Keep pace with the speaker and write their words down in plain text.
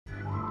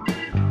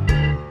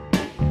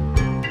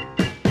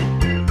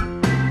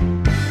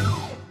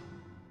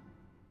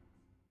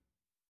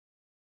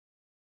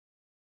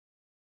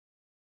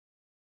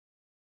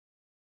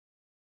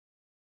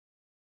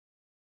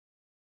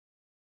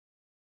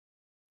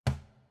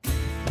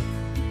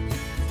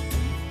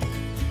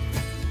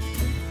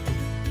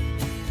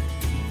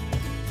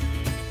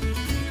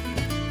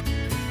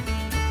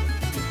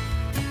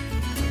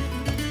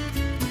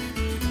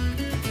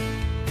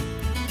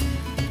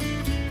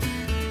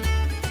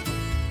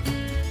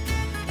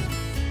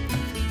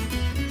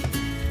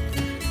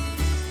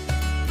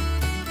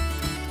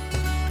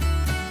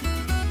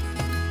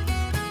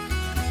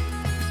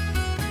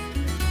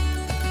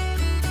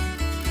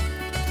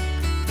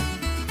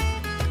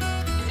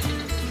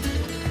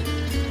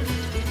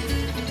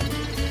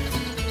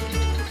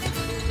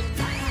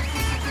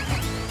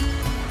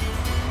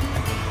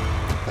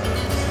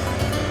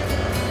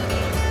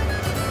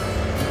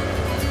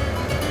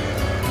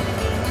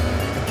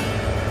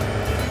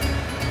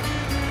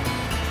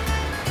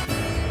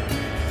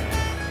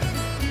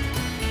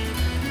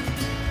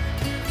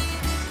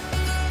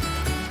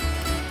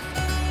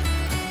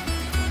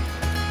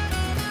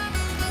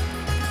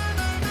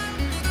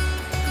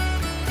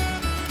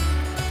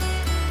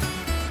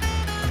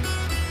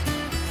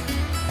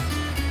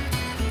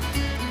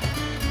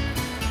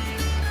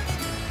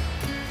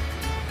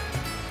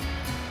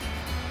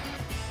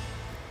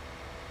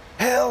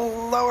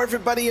Hello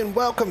everybody and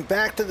welcome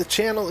back to the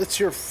channel. It's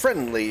your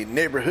friendly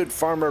neighborhood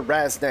farmer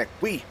Raznac.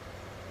 We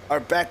are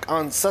back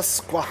on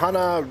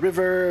Susquehanna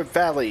River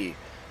Valley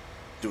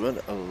doing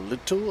a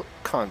little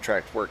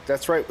contract work.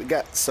 That's right, we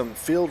got some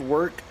field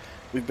work.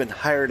 We've been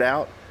hired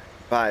out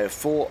by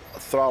Full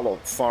Throttle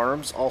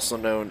Farms, also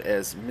known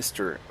as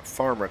Mr.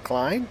 Farmer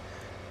Klein.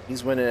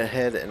 He's went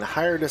ahead and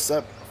hired us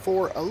up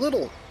for a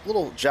little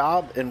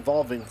job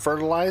involving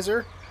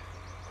fertilizer.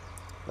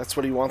 That's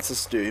what he wants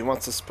us to do. He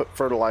wants us to put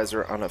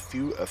fertilizer on a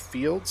few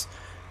fields.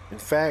 In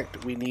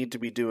fact, we need to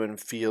be doing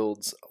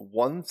fields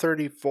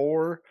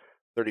 134,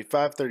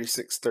 35,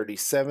 36,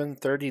 37,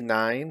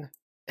 39,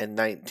 and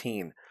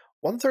 19.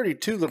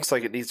 132 looks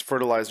like it needs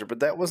fertilizer, but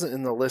that wasn't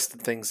in the list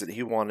of things that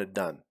he wanted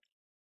done.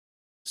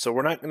 So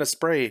we're not going to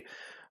spray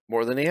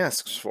more than he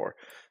asks for.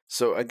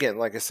 So again,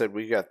 like I said,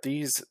 we got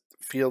these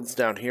fields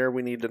down here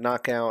we need to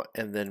knock out,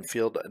 and then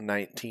field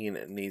 19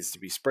 needs to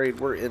be sprayed.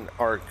 We're in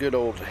our good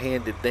old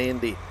handy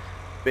dandy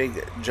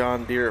big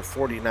John Deere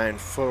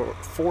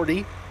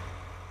 4940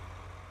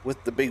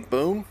 with the big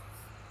boom,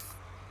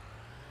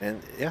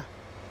 and yeah,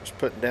 just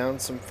putting down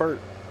some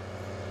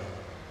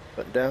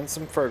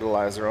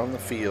fertilizer on the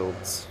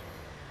fields.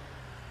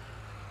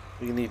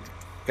 We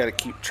got to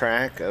keep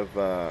track of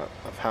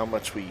how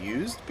much we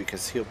used,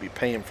 because he'll be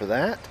paying for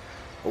that,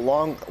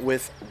 along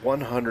with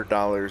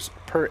 $100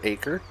 per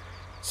acre.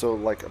 So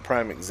like a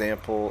prime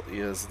example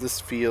is this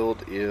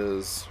field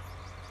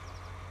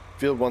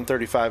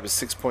 135 is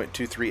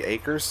 6.23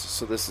 acres,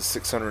 so this is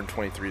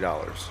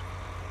 $623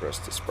 for us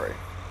to spray,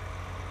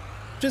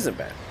 which isn't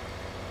bad.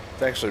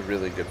 It's actually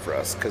really good for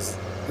us, because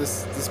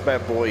this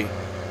bad boy,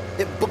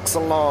 it books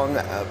along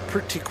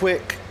pretty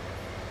quick.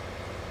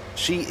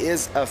 She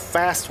is a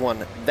fast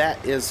one,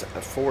 that is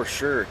for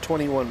sure.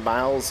 21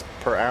 miles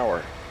per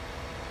hour.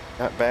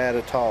 Not bad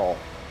at all.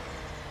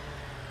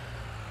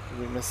 Did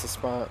we miss a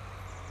spot?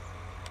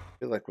 I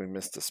feel like we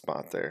missed a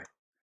spot there.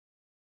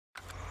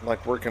 I'm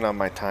like working on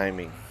my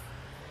timing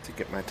to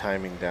get my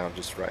timing down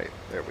just right.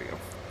 There we go.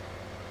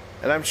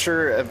 And I'm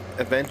sure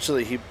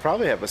eventually he'd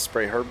probably have a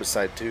spray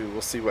herbicide too.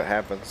 We'll see what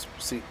happens.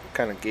 We'll see what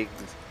kind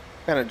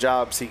of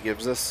jobs he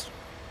gives us.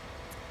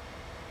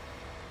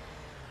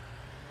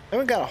 I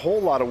haven't got a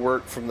whole lot of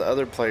work from the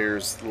other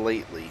players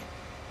lately.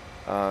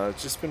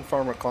 It's just been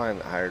Farmer Klein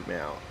that hired me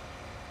out.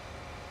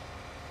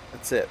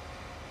 That's it.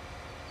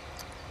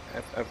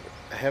 I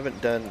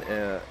haven't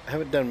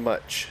done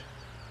much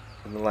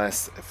in the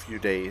last few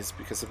days,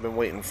 because I've been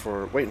waiting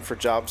for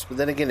jobs. But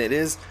then again, it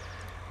is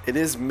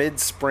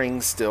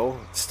mid-spring still.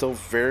 It's still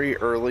very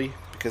early,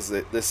 because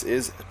this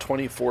is a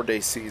 24-day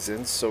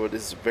season, so it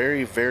is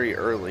very, very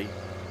early.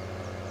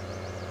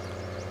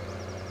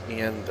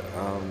 And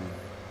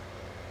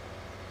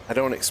I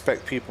don't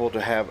expect people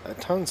to have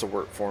tons of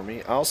work for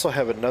me. I also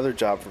have another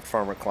job for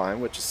Farmer Klein,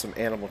 which is some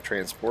animal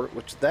transport,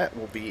 which that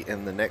will be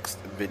in the next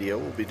video.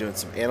 We'll be doing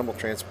some animal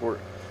transport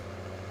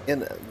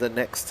in the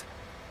next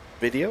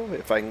video,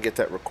 if I can get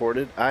that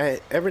recorded.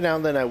 Every now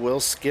and then I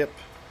will skip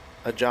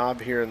a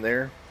job here and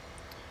there,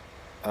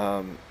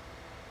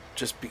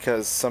 just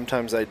because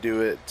sometimes I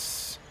do it.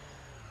 It's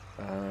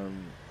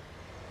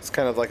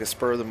kind of like a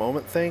spur of the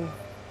moment thing,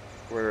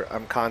 where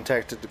I'm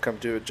contacted to come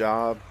do a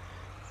job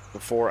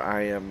before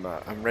I'm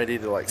ready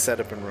to like set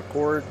up and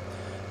record,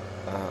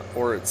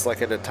 or it's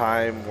like at a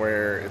time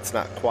where it's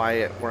not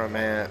quiet where I'm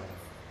at.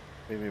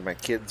 Maybe my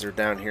kids are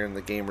down here in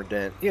the gamer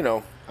den. You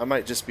know, I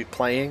might just be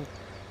playing,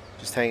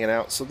 just hanging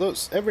out. So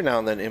those, every now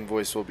and then,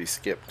 invoice will be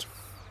skipped.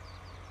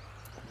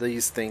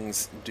 These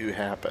things do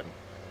happen.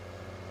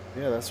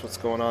 Yeah, that's what's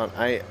going on.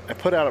 I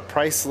put out a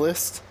price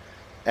list.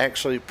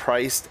 Actually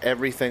priced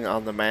everything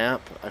on the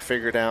map. I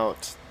figured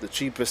out the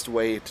cheapest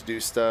way to do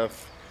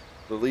stuff,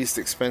 the least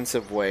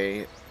expensive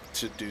way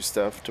to do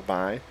stuff to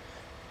buy,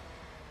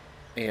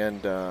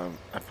 and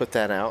I put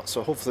that out,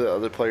 so hopefully the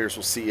other players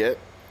will see it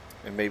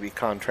and maybe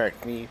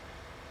contract me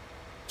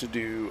to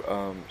do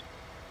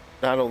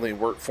not only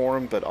work for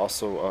them, but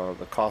also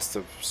the cost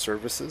of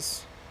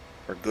services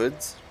or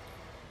goods,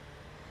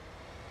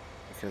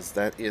 because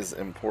that is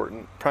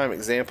important. Prime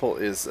example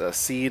is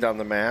seed on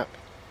the map.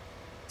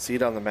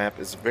 Seed on the map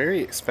is very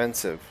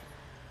expensive.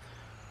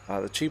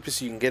 The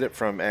cheapest you can get it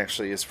from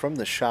actually is from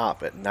the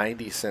shop at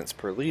 90 cents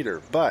per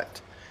liter, but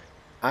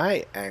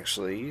I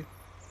actually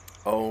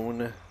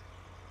own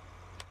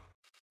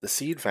the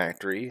seed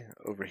factory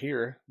over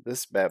here,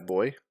 this bad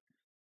boy,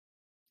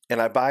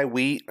 and I buy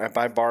wheat, I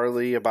buy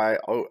barley, I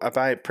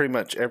buy pretty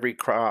much every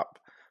crop,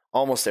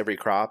 almost every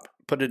crop,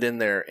 put it in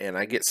there, and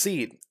I get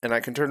seed, and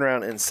I can turn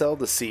around and sell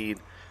the seed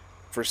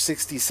for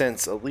 60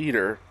 cents a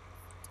liter.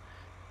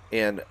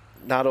 And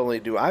not only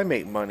do I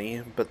make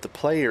money, but the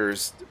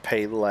players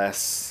pay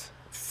less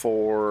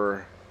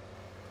for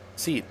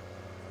seed,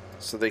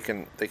 so they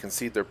can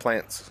seed their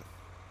plants,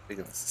 they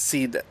can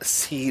seed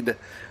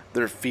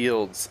their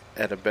fields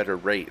at a better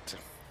rate.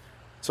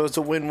 So it's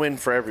a win-win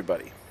for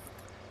everybody.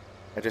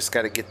 I just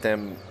got to get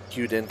them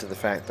cued into the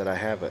fact that I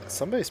have it.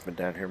 Somebody's been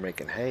down here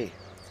making hay.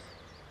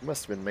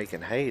 Must have been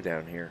making hay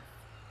down here,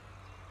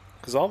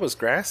 because all this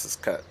grass is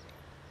cut.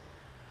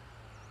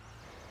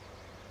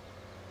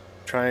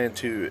 trying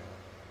to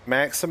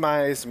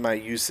maximize my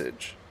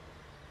usage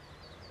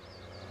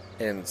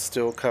and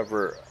still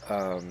cover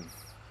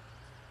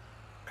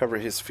cover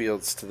his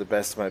fields to the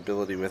best of my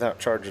ability without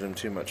charging him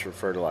too much for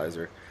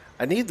fertilizer.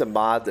 I need the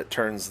mod that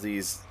turns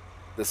this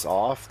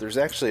off. There's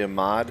actually a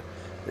mod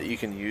that you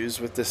can use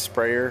with this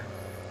sprayer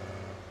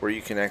where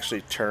you can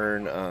actually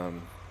turn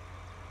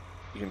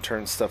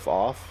stuff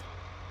off.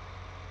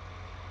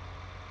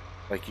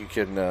 Like you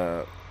can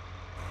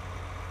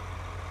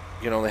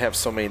only have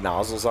so many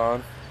nozzles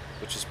on,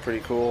 which is pretty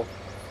cool.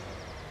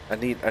 I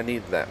need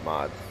that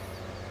mod.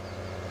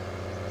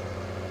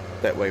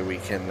 That way we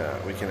can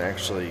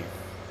actually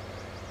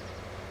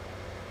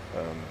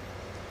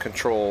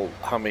control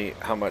how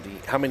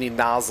many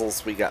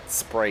nozzles we got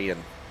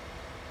spraying,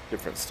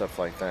 different stuff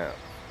like that.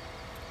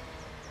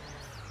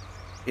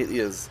 It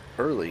is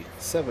early,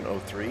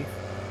 7:03.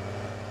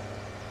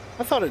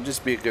 I thought it'd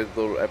just be a good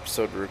little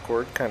episode to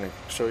record, kind of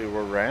show you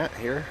where we're at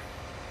here.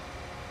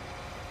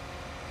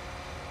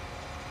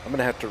 I'm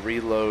gonna have to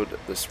reload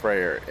the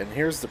sprayer, and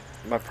here's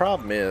my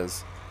problem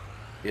is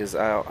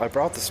I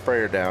brought the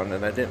sprayer down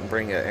and I didn't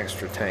bring an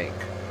extra tank.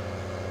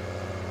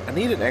 I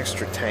need an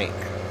extra tank,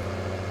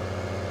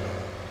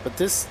 but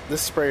this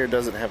sprayer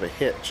doesn't have a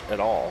hitch at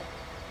all,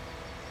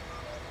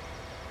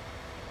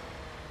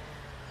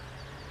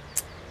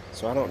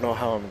 so I don't know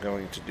how I'm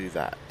going to do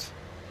that.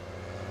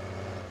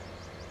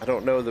 I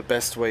don't know the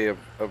best way of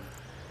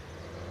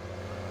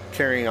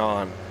carrying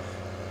on,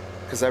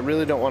 because I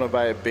really don't want to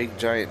buy a big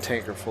giant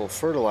tanker full of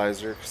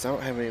fertilizer because I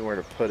don't have anywhere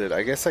to put it.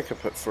 I guess I could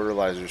put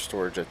fertilizer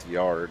storage at the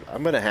yard.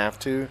 I'm going to have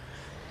to.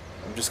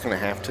 I'm just going to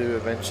have to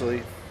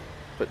eventually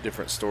put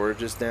different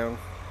storages down.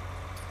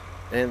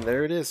 And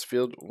there it is.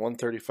 Field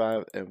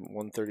 135 and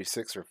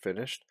 136 are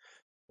finished.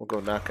 We'll go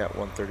knock out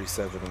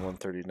 137 and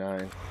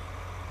 139.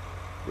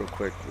 Real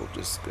quick, we'll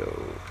just go,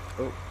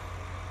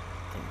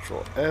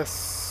 Control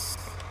S.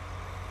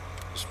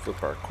 Just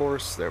flip our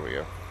course. There we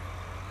go.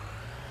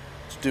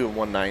 Just do a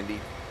 190.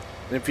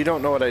 And if you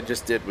don't know what I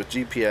just did with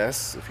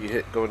GPS, if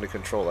you go into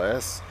Control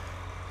S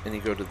and you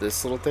go to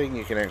this little thing,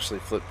 you can actually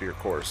flip your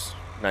course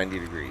 90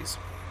 degrees.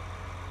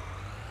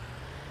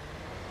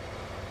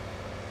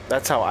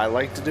 That's how I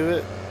like to do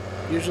it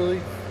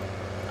usually.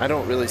 I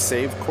don't really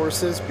save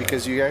courses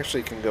because you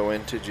actually can go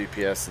into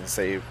GPS and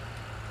save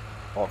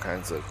all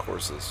kinds of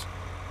courses.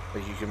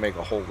 Like you can make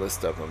a whole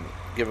list of them,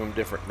 give them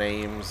different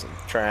names and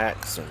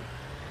tracks and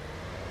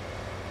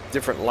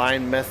different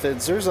line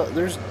methods. There's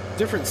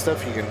different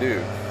stuff you can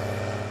do.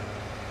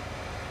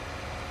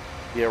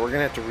 Yeah, we're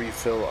gonna have to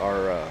refill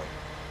our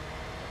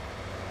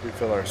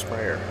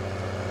sprayer.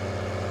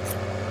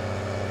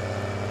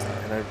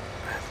 And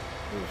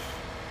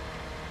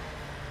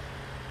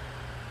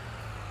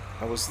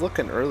I was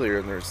looking earlier,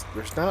 and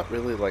there's not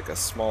really like a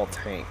small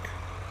tank.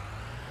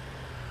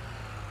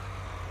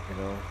 You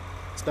know,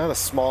 it's not a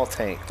small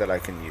tank that I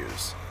can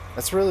use.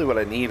 That's really what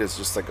I need, is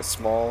just like a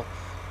small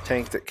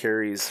tank that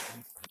carries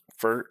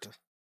Fert.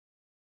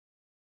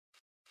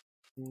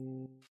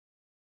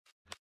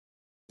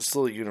 This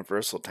little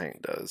universal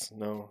tank does.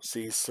 No,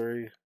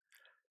 C3.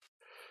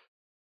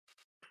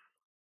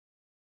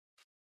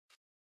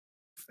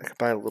 I could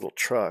buy a little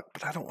truck,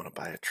 but I don't want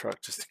to buy a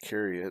truck just to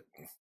carry it.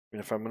 I mean,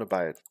 if I'm going to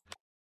buy it,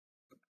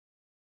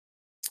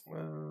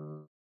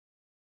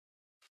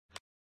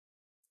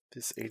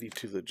 this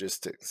 82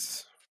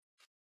 logistics.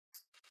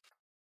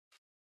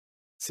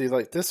 See,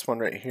 like this one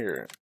right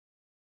here.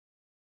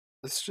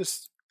 It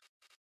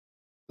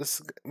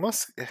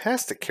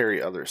has to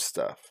carry other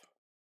stuff.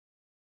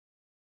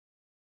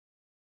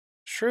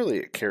 Surely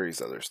it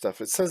carries other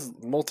stuff. It says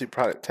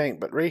multi-product tank,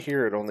 but right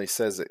here it only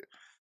says it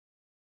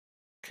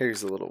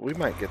carries a little. We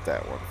might get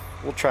that one.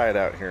 We'll try it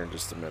out here in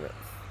just a minute.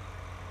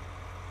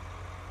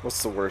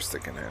 What's the worst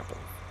that can happen,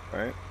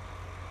 right?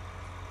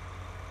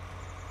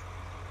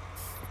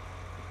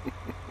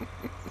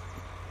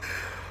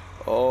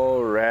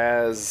 Oh,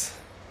 Raz.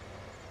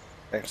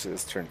 Actually,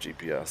 let's turn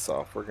GPS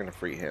off. We're going to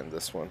freehand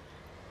this one.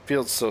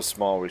 Field's so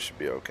small, we should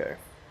be okay.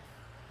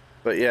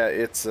 But yeah,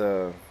 it's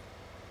I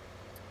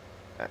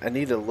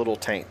need a little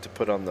tank to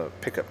put on the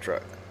pickup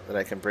truck that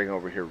I can bring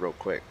over here real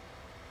quick.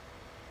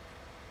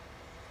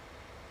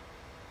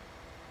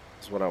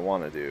 That's what I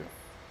want to do.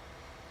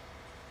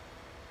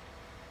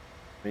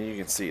 I mean, you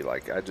can see,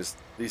 like,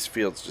 these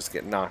fields just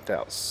get knocked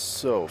out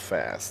so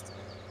fast.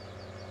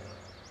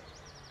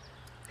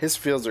 His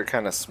fields are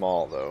kind of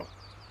small though,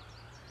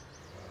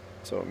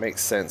 so it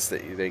makes sense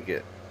that they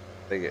get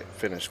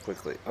finished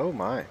quickly. Oh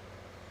my,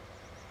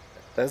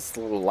 that's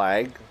a little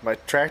lag. My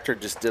tractor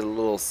just did a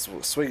little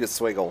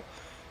swiggle,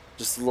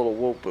 just a little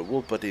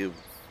whoop-a-doo.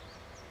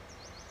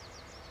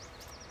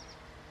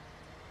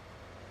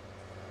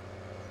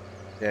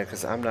 Yeah,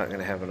 because I'm not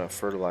gonna have enough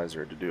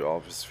fertilizer to do all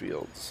of his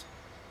fields.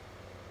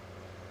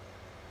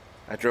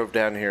 I drove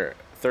down here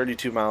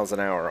 32 miles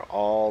an hour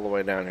all the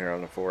way down here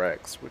on the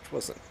 4X, which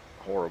wasn't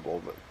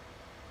horrible, but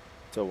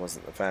still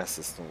wasn't the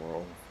fastest in the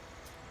world.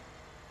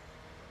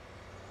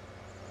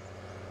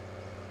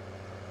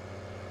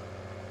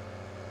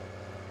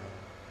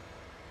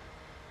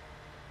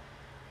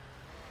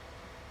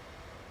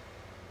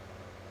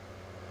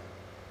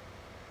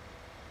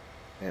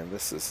 Man,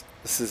 this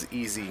is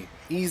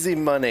easy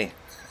money.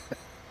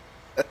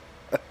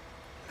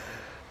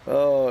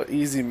 Oh,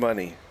 easy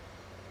money.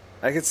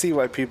 I can see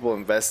why people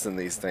invest in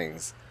these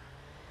things.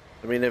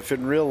 I mean, if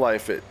in real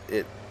life I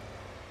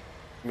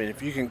mean,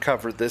 if you can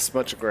cover this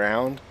much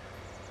ground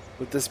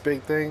with this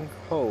big thing,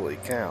 holy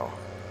cow.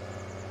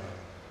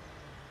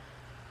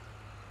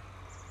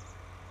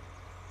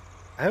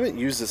 I haven't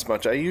used this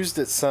much. I used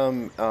it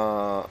some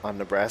on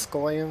Nebraska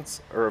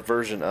lands, or a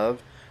version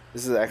of.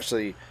 This is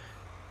actually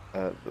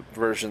the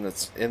version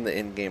that's in the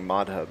in-game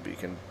mod hub. You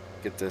can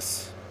get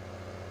this.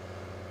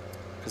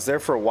 Because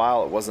there for a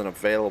while it wasn't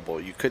available.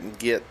 You couldn't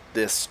get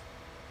this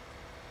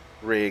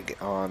rig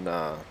on...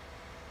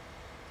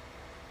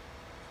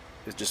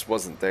 it just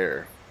wasn't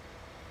there.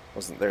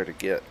 Wasn't there to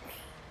get.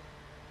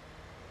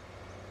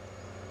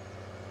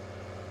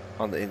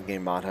 On the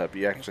in-game mod hub,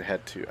 you actually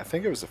had to... I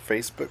think it was a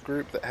Facebook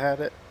group that had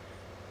it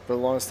for the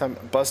longest time.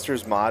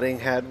 Buster's Modding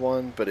had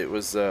one, but it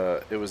was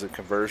a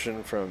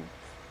conversion from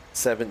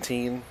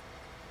 17.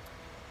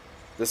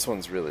 This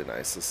one's really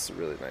nice. This is a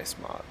really nice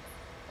mod.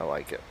 I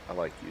like it. I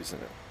like using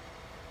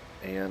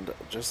it. And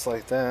just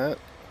like that,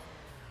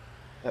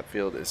 that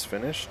field is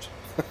finished.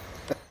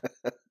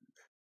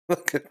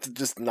 Look at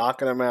just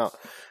knocking them out.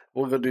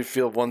 We'll go do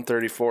field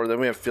 134. Then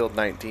we have field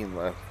 19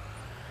 left.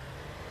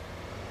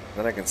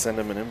 Then I can send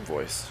him an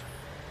invoice.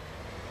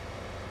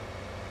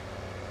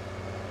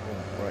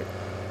 Oh, right.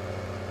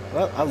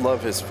 Well, I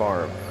love his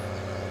farm.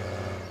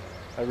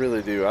 I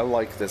really do. I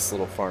like this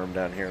little farm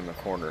down here in the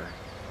corner.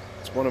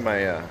 It's one of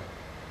my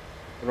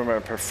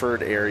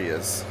preferred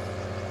areas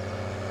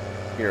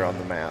here on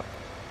the map.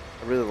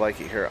 I really like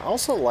it here. I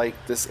also like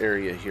this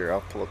area here.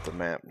 I'll pull up the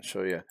map and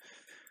show you.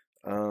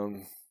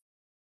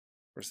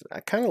 I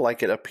kind of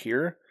like it up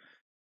here,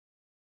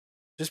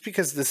 just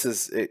because this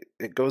is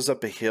it goes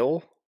up a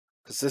hill.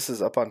 Because this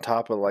is up on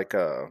top of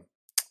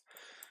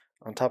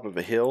on top of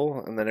a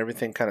hill, and then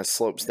everything kind of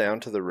slopes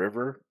down to the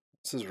river.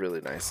 This is a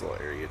really nice little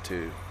area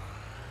too.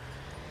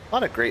 A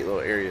lot of great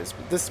little areas,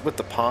 but this with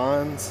the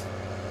ponds,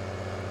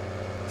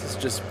 this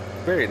is just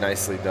very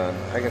nicely done.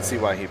 I can see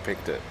why he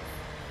picked it.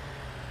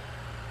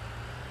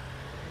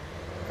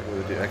 I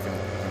really do. I can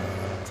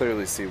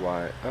clearly see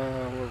why. Where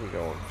are we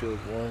going? Field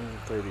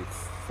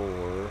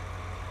 134.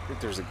 I think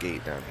there's a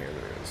gate down here.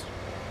 There is.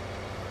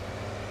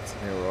 Let's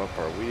narrow up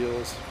our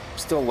wheels.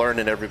 Still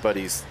learning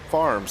everybody's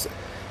farms.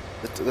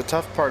 The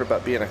tough part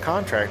about being a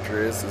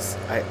contractor is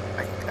I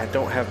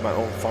don't have my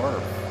own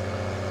farm.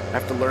 I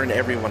have to learn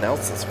everyone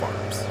else's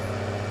farms.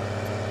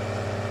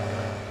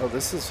 Oh,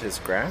 this is his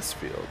grass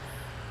field.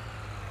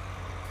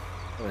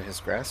 One of his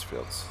grass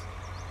fields.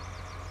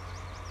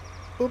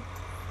 Boop.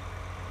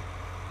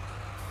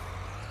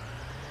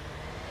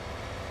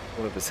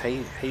 One of his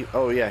hay.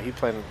 Oh yeah, he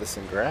planted this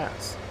in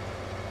grass.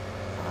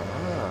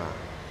 Ah,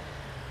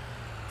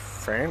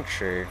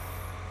 fancy.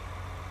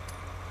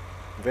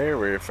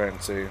 Very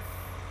fancy.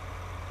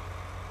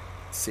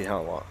 Let's see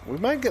how long. We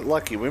might get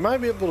lucky. We might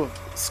be able to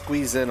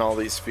squeeze in all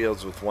these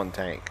fields with one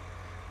tank.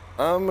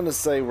 I'm going to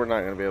say we're not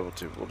going to be able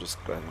to. We'll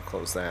just go ahead and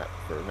close that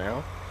for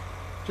now.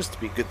 Just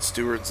to be good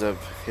stewards of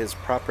his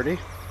property.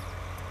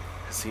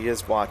 Because he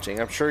is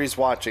watching. I'm sure he's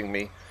watching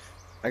me.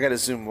 I got to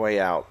zoom way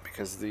out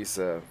because these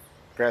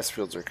grass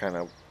fields are kind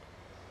of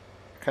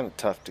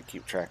tough to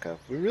keep track of.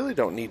 We really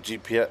don't need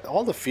GPS.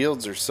 All the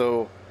fields are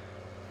so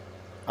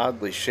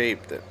oddly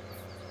shaped that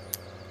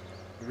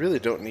we really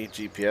don't need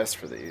GPS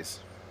for these.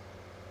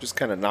 Just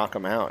kind of knock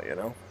them out, you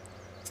know.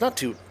 It's not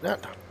too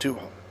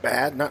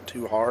bad, not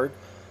too hard.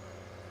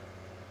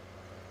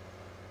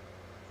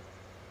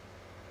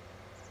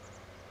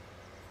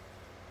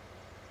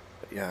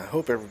 But yeah, I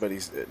hope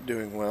everybody's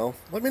doing well.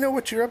 Let me know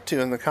what you're up to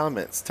in the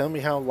comments. Tell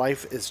me how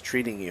life is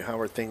treating you. How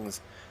are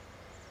things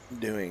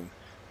doing?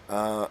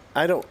 My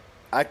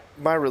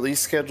release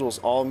schedule's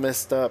all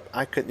messed up.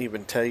 I couldn't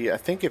even tell you. I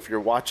think if you're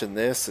watching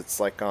this, it's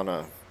like on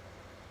a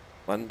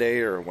Monday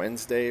or a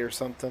Wednesday or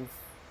something.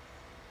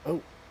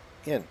 Oh,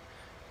 again,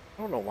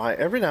 I don't know why.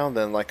 Every now and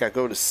then, like I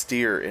go to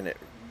steer and it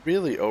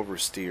really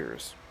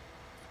oversteers.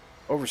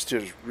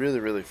 Oversteers really,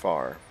 really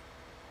far.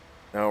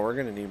 No, we're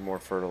going to need more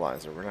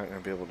fertilizer. We're not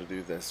going to be able to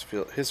do this.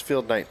 His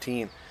field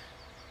 19.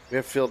 We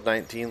have field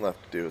 19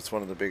 left to do. It's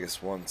one of the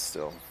biggest ones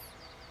still.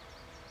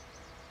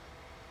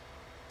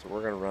 So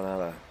we're going to run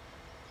out of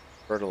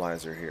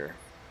fertilizer here.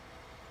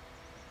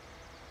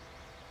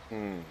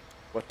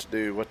 What to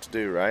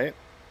do, right?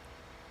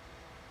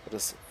 Let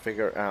us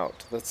figure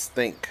out. Let's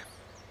think.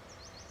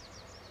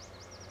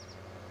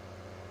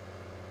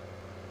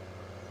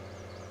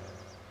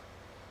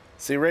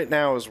 See, right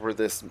now is where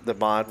the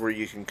mod where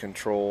you can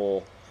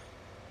control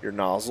your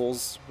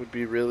nozzles would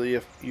be really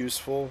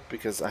useful,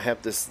 because I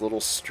have this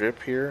little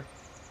strip here.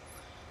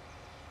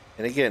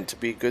 And again, to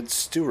be a good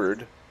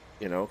steward,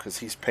 you know, because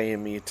he's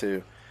paying me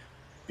to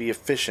be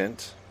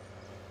efficient.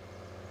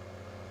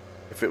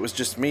 If it was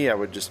just me, I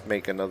would just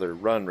make another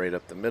run right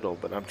up the middle,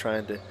 but I'm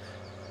trying to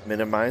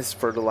minimize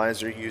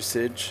fertilizer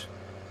usage.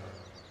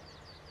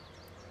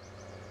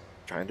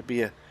 Trying to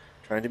be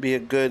a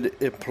good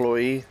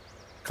employee,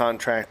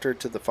 contractor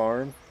to the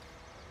farm.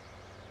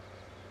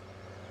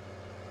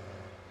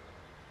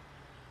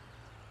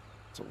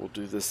 So we'll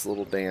do this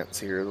little dance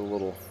here, the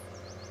little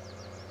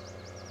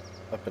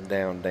up and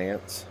down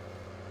dance.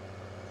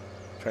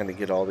 Trying to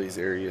get all these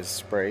areas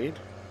sprayed.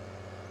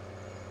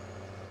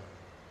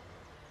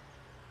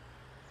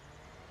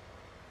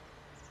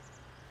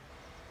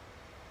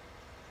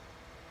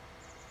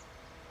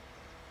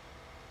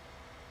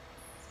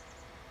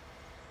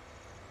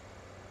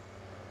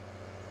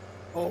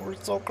 Oh, we're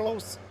so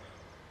close.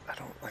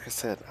 Like I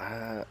said,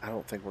 I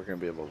don't think we're going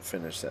to be able to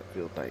finish that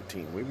field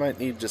 19. We might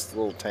need just a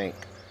little tank.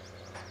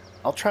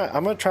 I'm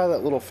going to try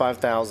that little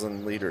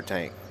 5,000 liter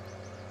tank.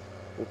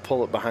 We'll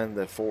pull it behind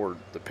the Ford,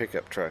 the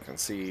pickup truck, and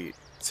see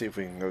if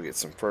we can go get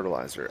some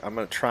fertilizer. I'm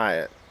going to try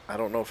it. I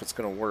don't know if it's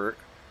going to work.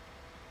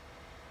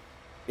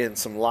 Getting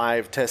some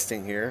live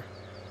testing here.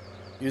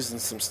 Using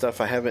some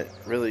stuff I haven't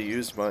really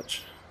used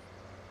much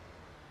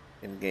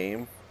in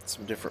game.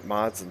 Some different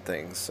mods and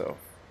things, so.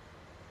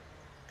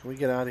 Can we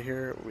get out of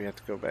here? We have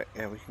to go back.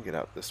 Yeah, we can get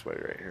out this way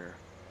right here.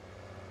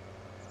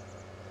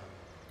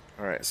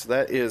 Alright, so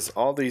that is,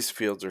 all these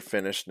fields are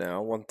finished now.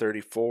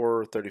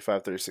 134,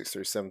 35, 36,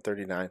 37,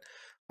 39.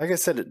 Like I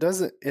said, it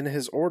doesn't, in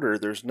his order,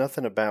 there's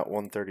nothing about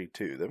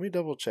 132. Let me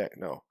double check.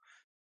 No.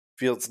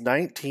 Fields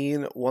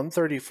 19,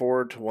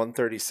 134 to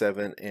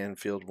 137, and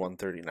field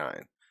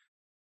 139.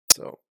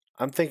 So,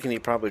 I'm thinking he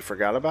probably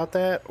forgot about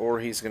that,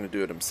 or he's going to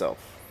do it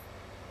himself.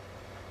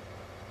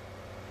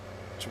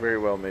 Which very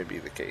well may be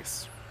the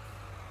case.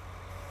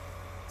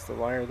 Is the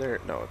wire there?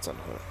 No, it's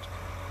unhooked.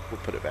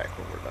 We'll put it back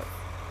when we're done.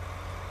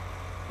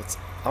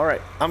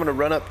 Alright, I'm going to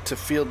run up to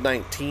field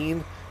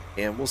 19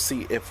 and we'll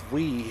see if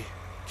we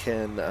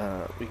can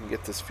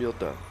get this field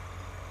done.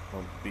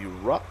 I'll be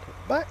right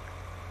back.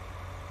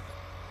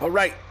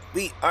 Alright,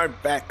 we are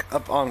back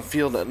up on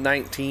field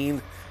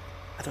 19.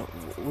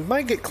 We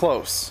might get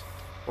close.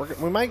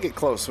 We might get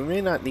close. We may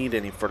not need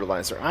any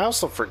fertilizer. I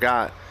also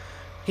forgot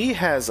he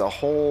has a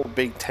whole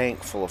big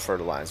tank full of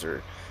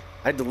fertilizer.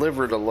 I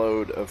delivered a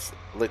load of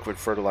liquid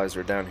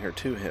fertilizer down here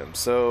to him,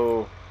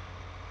 so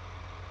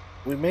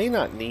we may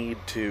not need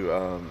to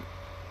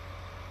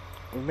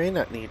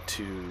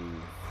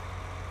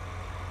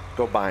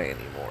go buy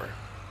anymore.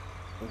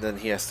 And then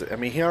he has to, I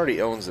mean, he already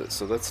owns it,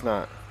 so that's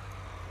not.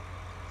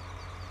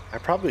 I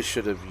probably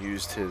should have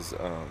used his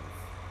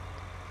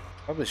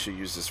probably should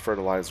use his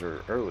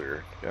fertilizer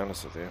earlier, to be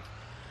honest with you.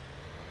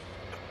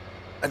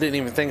 I didn't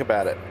even think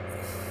about it.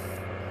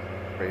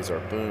 Raise our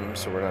boom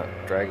so we're not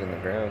dragging the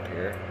ground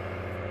here.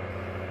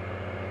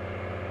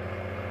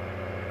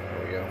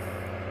 There we go.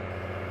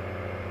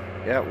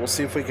 Yeah, we'll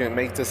see if we can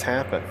make this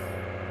happen.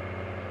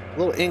 A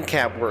little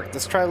in-cab work.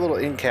 Let's try a little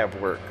in-cab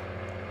work.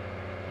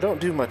 I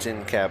don't do much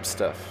in-cab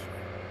stuff.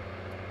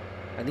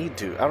 I need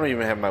to. I don't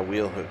even have my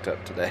wheel hooked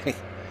up today.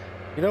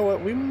 You know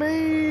what? We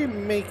may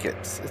make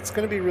it. It's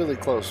going to be really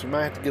close. We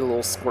might have to get a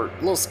little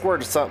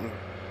squirt of something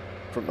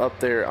from up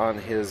there on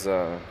his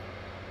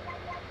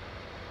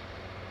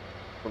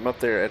from up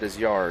there at his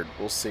yard.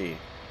 We'll see.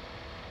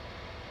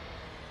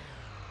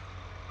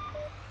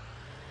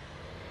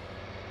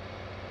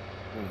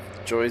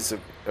 The joys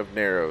of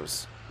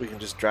narrows. We can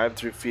just drive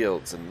through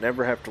fields and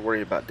never have to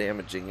worry about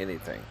damaging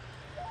anything.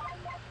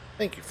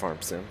 Thank you, Farm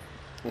Sim.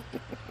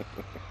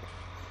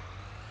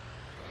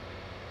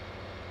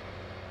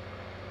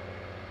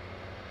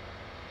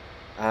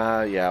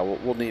 Yeah,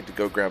 we'll need to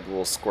go grab a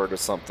little squirt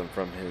of something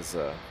from his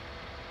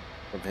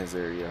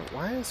area.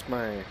 Why is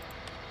my...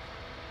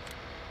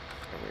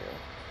 There we go.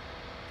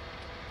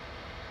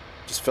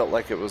 Just felt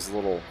like it was a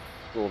little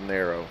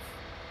narrow.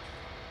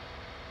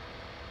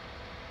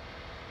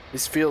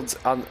 These fields,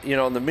 on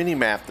on the mini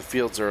map, the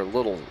fields are a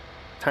little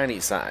tiny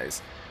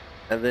size,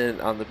 and then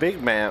on the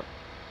big map,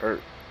 or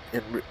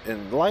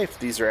in life,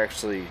 these are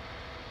actually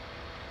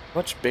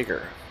much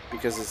bigger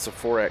because it's a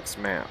 4x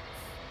map.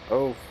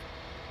 Oh,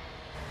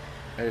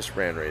 I just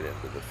ran right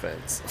into the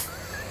fence.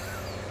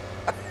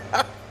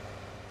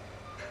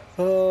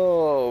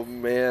 Oh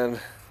man,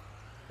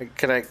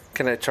 can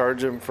I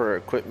charge him for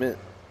equipment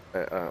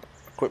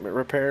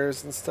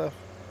repairs and stuff?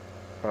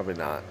 Probably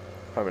not.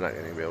 Probably not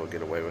going to be able to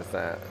get away with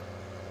that.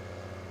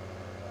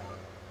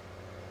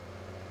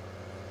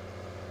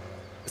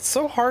 It's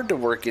so hard to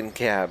work in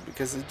cab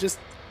because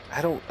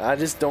I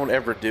just don't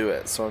ever do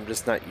it, so I'm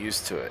just not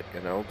used to it,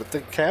 But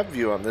the cab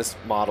view on this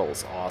model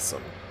is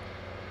awesome.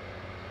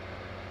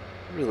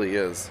 It really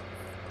is.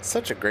 It's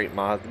such a great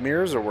mod. The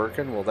mirrors are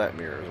working. Well, that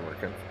mirror is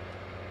working.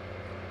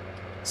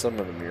 Some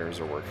of the mirrors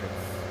are working.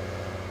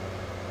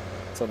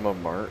 Some of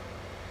them aren't.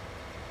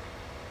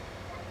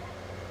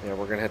 Yeah,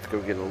 we're gonna have to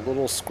go get a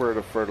little squirt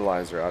of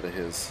fertilizer out of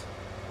his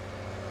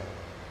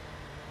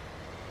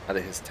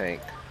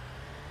tank.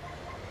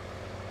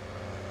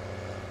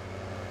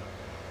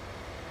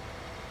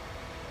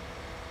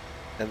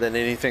 And then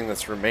anything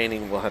that's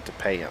remaining, we'll have to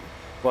pay him.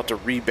 We'll have to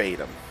rebate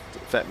him,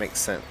 if that makes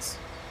sense.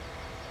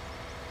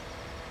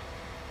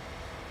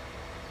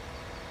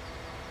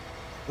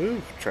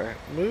 Move, track,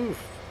 move.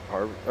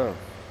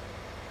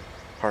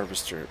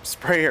 Harvester,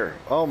 sprayer.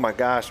 Oh my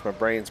gosh, my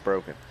brain's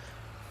broken.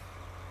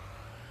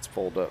 Let's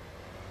fold up.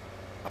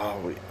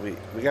 Oh,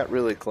 we got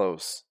really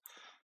close.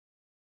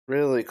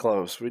 Really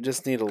close. We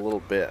just need a little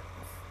bit.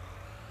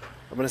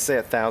 I'm going to say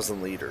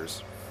 1,000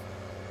 liters.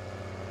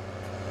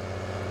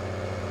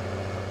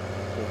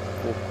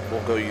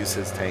 We'll go use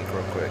his tank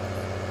real quick.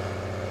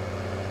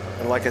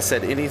 And like I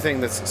said, anything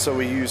that's... So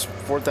we use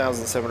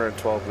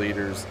 4,712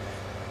 liters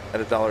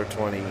at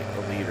 $1.20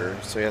 a liter.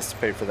 So he has to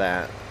pay for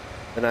that.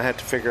 Then I have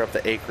to figure out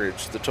the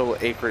acreage, the total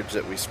acreage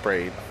that we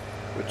sprayed,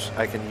 which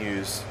I can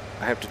use.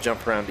 I have to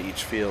jump around to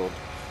each field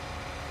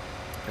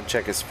and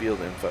check his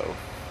field info.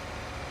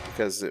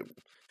 Because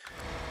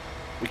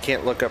we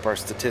can't look up our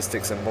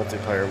statistics in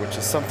multiplayer, which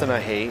is something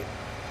I hate.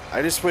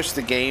 I just wish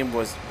the game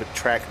would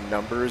track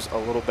numbers a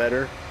little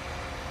better.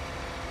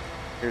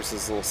 Here's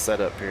his little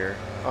setup here.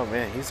 Oh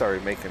man, he's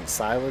already making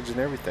silage and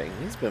everything.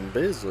 He's been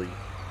busy.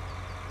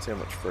 See how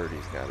much fert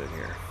he's got in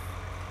here.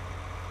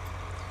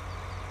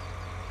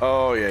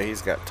 Oh yeah,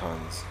 he's got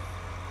tons.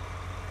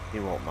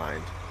 He won't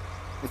mind.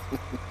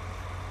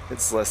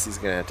 It's less he's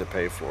gonna have to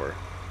pay for.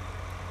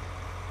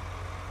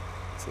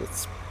 So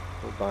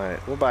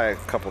we'll buy a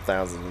couple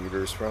thousand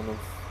liters from him.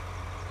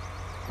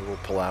 We'll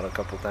pull out a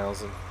couple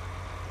thousand.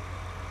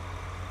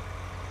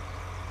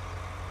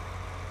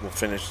 We'll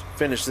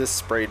finish this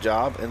spray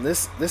job, and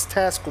this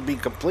task will be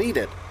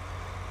completed.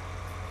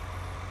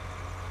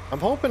 I'm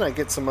hoping I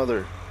get some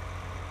other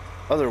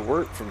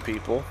work from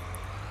people.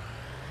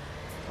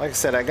 Like I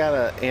said, I got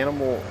an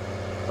animal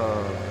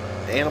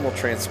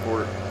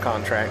transport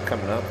contract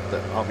coming up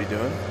that I'll be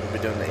doing. We'll be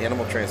doing the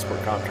animal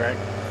transport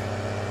contract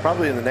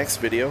probably in the next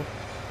video,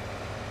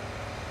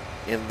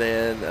 and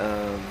then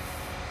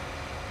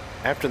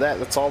after that,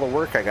 that's all the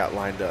work I got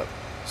lined up.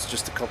 It's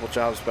just a couple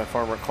jobs by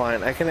farmer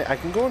client. I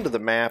can go into the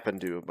map and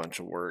do a bunch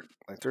of work.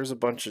 Like there's a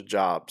bunch of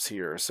jobs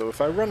here. So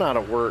if I run out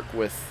of work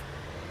with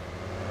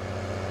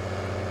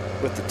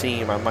the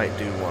team, I might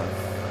do one.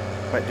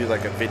 Might do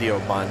like a video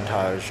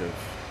montage of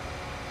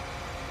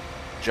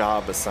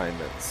job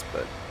assignments,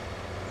 but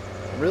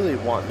I'm really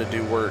wanting to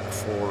do work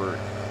for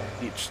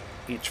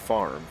each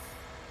farm.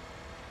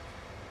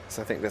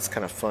 So I think that's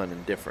kind of fun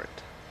and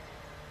different.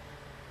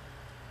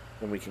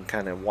 And we can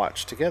kind of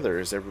watch together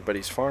as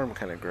everybody's farm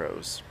kind of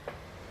grows.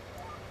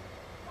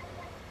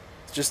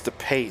 It's just the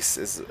pace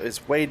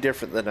is way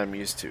different than I'm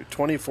used to.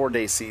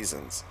 24-day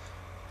seasons.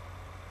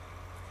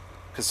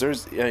 Because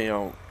there's, you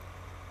know,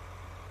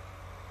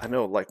 I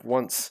know like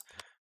once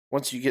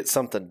you get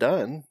something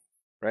done,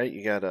 right?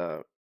 You got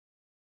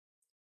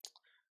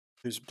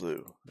who's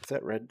blue? Is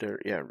that red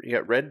dirt? Yeah, you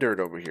got red dirt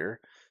over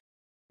here.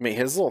 I mean,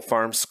 his little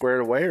farm's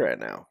squared away right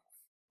now.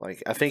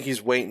 Like, I think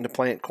he's waiting to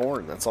plant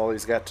corn. That's all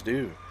he's got to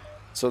do.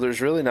 So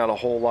there's really not a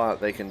whole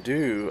lot they can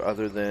do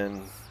other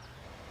than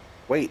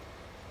wait.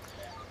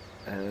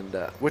 And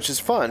which is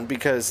fun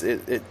because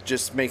it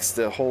just makes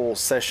the whole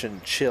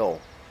session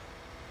chill.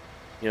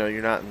 You know,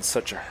 you're not in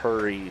such a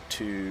hurry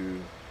to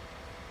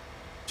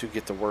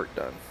get the work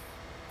done,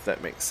 if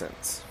that makes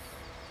sense.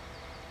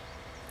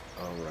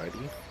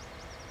 Alrighty.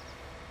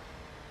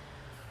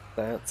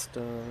 That's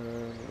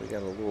done. We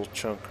got a little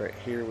chunk right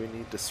here we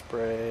need to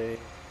spray.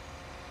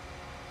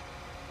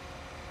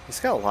 He's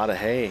got a lot of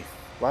hay.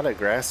 A lot of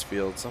grass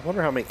fields. I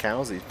wonder how many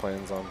cows he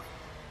plans on.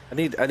 I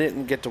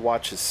didn't get to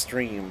watch his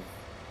stream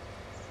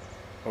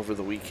over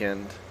the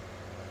weekend,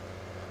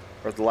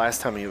 or the last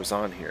time he was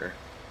on here.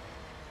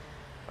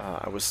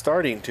 I was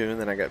starting to,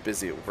 and then I got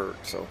busy at work,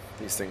 so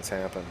these things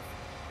happen.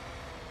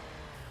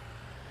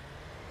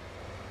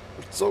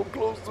 We're so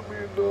close to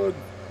being done.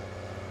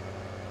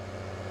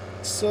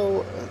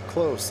 So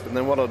close. And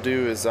then what I'll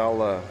do is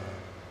I'll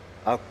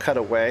cut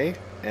away,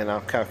 and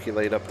I'll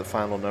calculate up the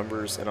final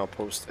numbers, and I'll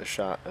post a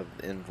shot of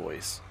the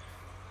invoice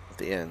at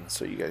the end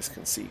so you guys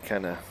can see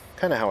kind of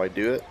how I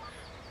do it.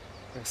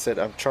 Like I said,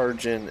 I'm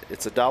charging,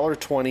 it's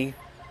 $1.20.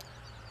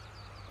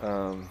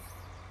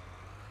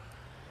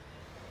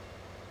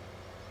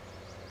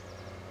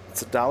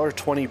 It's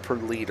 $1.20 per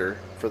liter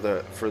for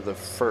the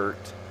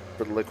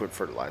liquid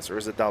fertilizer. Or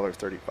is it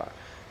 $1.35?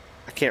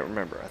 I can't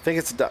remember. I think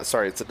it's it's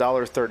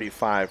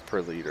 $1.35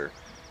 per liter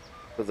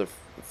for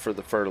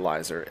the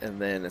fertilizer,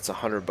 and then it's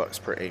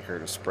 $100 per acre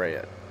to spray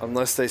it,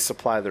 unless they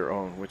supply their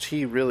own, which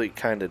he really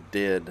kind of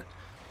did.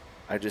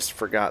 I just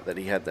forgot that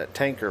he had that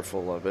tanker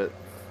full of it,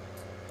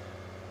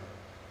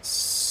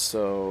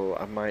 so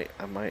I might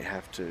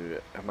have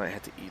to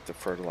eat the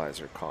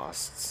fertilizer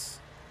costs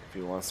if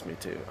he wants me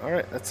to. All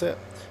right, that's it.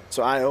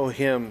 So I owe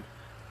him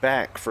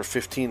back for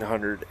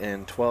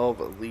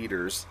 1,512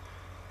 liters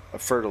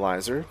of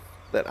fertilizer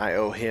that I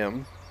owe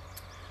him.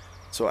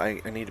 So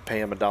I need to pay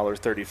him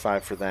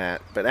 $1.35 for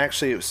that. But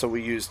actually, so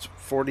we used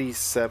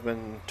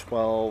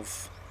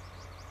 4712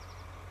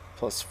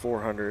 plus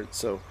 400.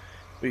 So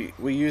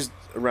we used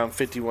around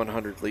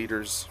 5,100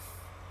 liters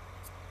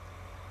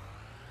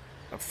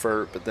of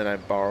fert, but then I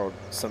borrowed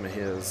some of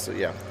his. So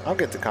yeah, I'll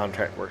get the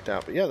contract worked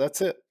out. But yeah,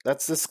 that's it.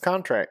 That's this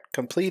contract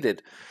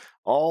completed.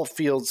 All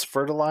fields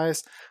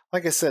fertilized.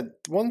 Like I said,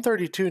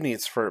 132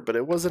 needs fert, but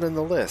it wasn't in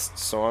the list,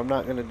 so I'm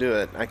not going to do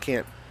it. I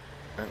can't.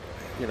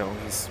 You know,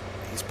 he's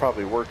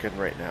probably working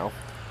right now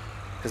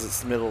because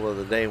it's the middle of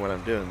the day when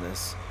I'm doing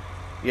this.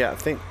 yeah, I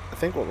think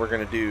what we're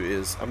gonna do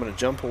is I'm gonna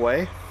jump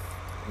away.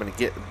 I'm gonna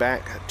get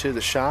back to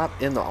the shop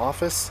in the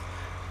office.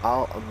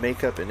 I'll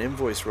make up an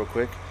invoice real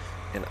quick,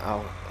 and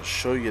I'll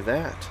show you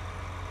that.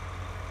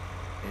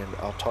 And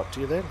I'll talk to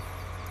you then.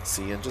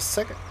 See you in just a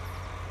second.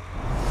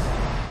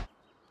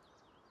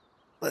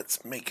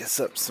 Let's make us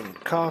up some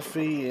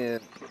coffee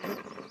and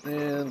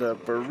a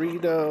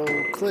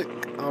burrito. Click.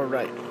 All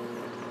right.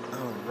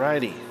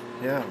 Alrighty.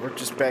 Yeah, we're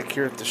just back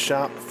here at the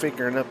shop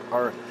figuring up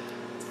our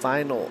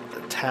final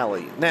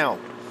tally. Now,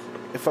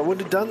 if I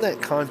would have done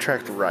that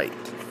contract right,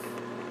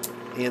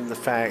 in the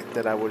fact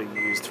that I would have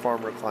used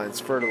Farmer Klein's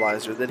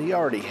fertilizer that he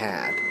already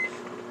had,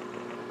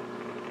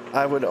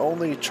 I would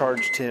only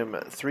charged him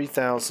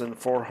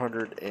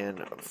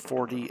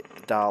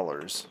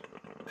 $3,440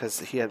 because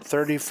he had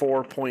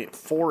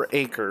 34.4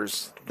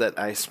 acres that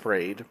I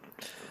sprayed,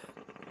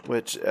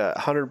 which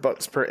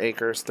 $100 per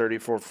acre is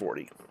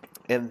 $34.40.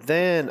 And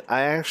then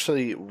I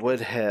actually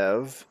would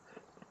have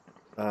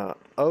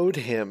owed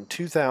him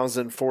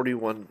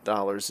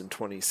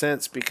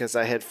 $2,041.20 because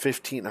I had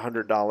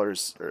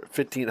 $1,500 or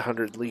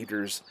 1,500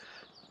 liters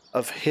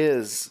of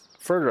his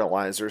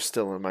fertilizer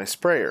still in my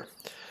sprayer.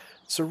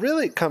 So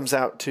really it comes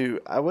out to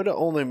I would have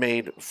only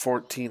made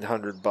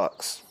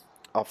 $1,400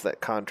 off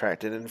that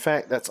contract, and in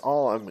fact that's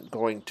all I'm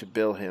going to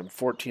bill him,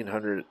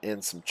 $1,400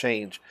 and some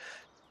change,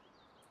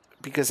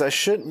 because I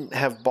shouldn't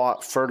have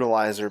bought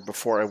fertilizer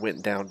before I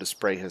went down to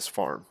spray his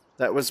farm.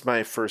 That was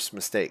my first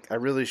mistake. I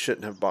really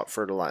shouldn't have bought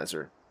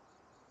fertilizer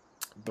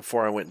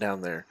before I went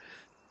down there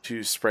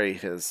to spray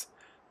his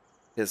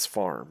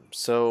farm.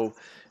 So,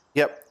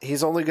 yep,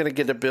 he's only going to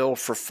get a bill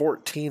for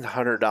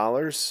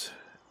 $1,400.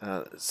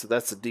 So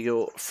that's a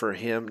deal for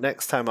him.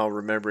 Next time I'll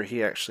remember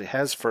he actually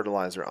has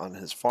fertilizer on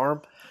his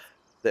farm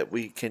that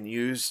we can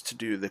use to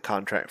do the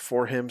contract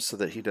for him so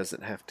that he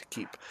doesn't have to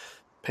keep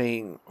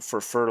paying for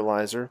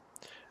fertilizer.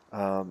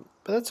 But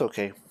that's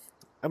okay.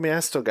 I mean,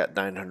 I still got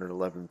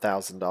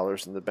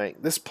 $911,000 in the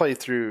bank. This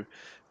playthrough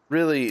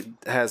really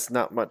has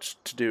not much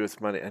to do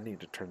with money. I need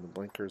to turn the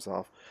blinkers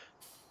off.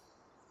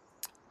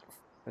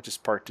 I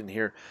just parked in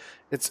here.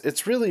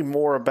 It's really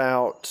more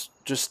about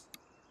just,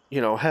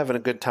 you know, having a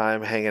good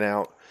time, hanging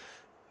out,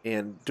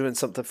 and doing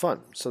something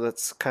fun. So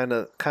that's kind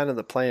of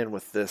the plan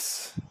with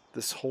this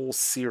whole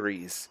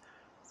series,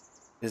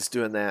 is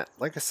doing that.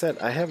 Like I said,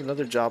 I have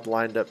another job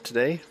lined up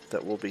today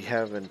that we'll be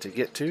having to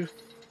get to,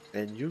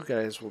 and you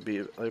guys will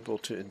be able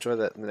to enjoy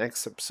that in the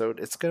next episode.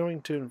 It's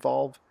going to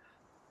involve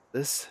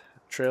this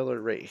trailer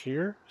right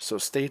here, so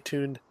stay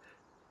tuned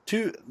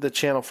to the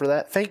channel for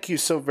that. Thank you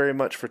so very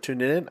much for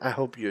tuning in. I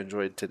hope you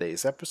enjoyed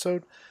today's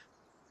episode.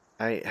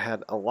 I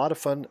had a lot of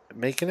fun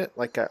making it,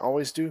 like I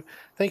always do.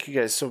 Thank you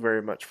guys so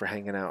very much for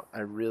hanging out.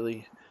 I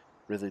really,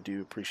 really do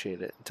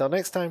appreciate it. Until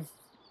next time,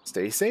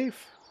 stay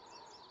safe.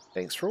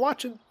 Thanks for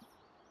watching.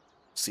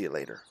 See you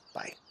later.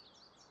 Bye.